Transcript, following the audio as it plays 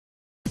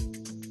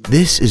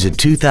This is a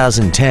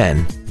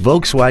 2010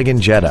 Volkswagen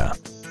Jetta.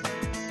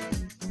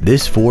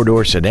 This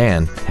four-door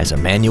sedan has a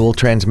manual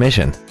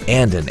transmission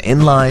and an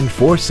inline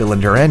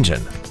four-cylinder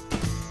engine.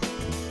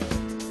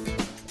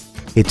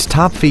 Its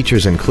top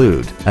features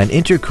include an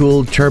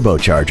intercooled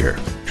turbocharger,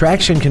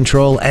 traction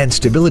control and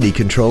stability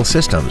control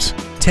systems,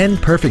 10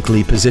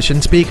 perfectly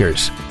positioned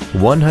speakers,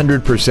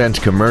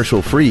 100%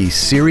 commercial-free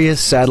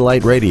Sirius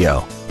satellite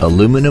radio,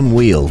 aluminum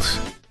wheels,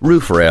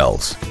 roof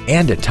rails,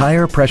 and a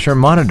tire pressure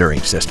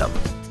monitoring system.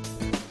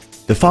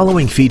 The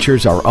following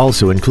features are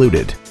also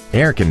included: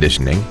 air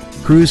conditioning,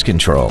 cruise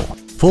control,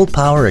 full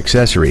power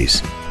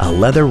accessories, a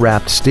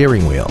leather-wrapped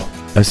steering wheel,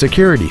 a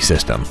security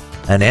system,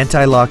 an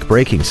anti-lock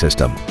braking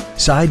system,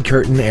 side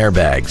curtain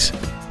airbags,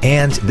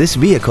 and this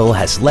vehicle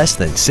has less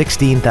than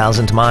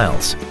 16,000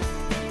 miles.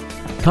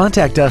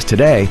 Contact us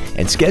today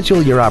and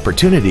schedule your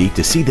opportunity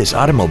to see this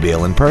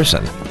automobile in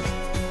person.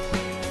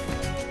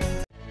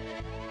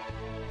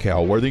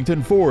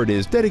 CalWorthington Ford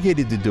is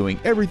dedicated to doing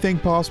everything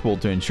possible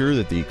to ensure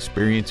that the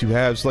experience you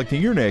have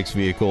selecting your next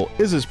vehicle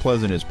is as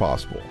pleasant as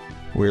possible.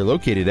 We're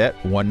located at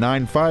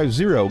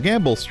 1950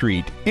 Gambell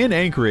Street in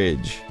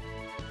Anchorage.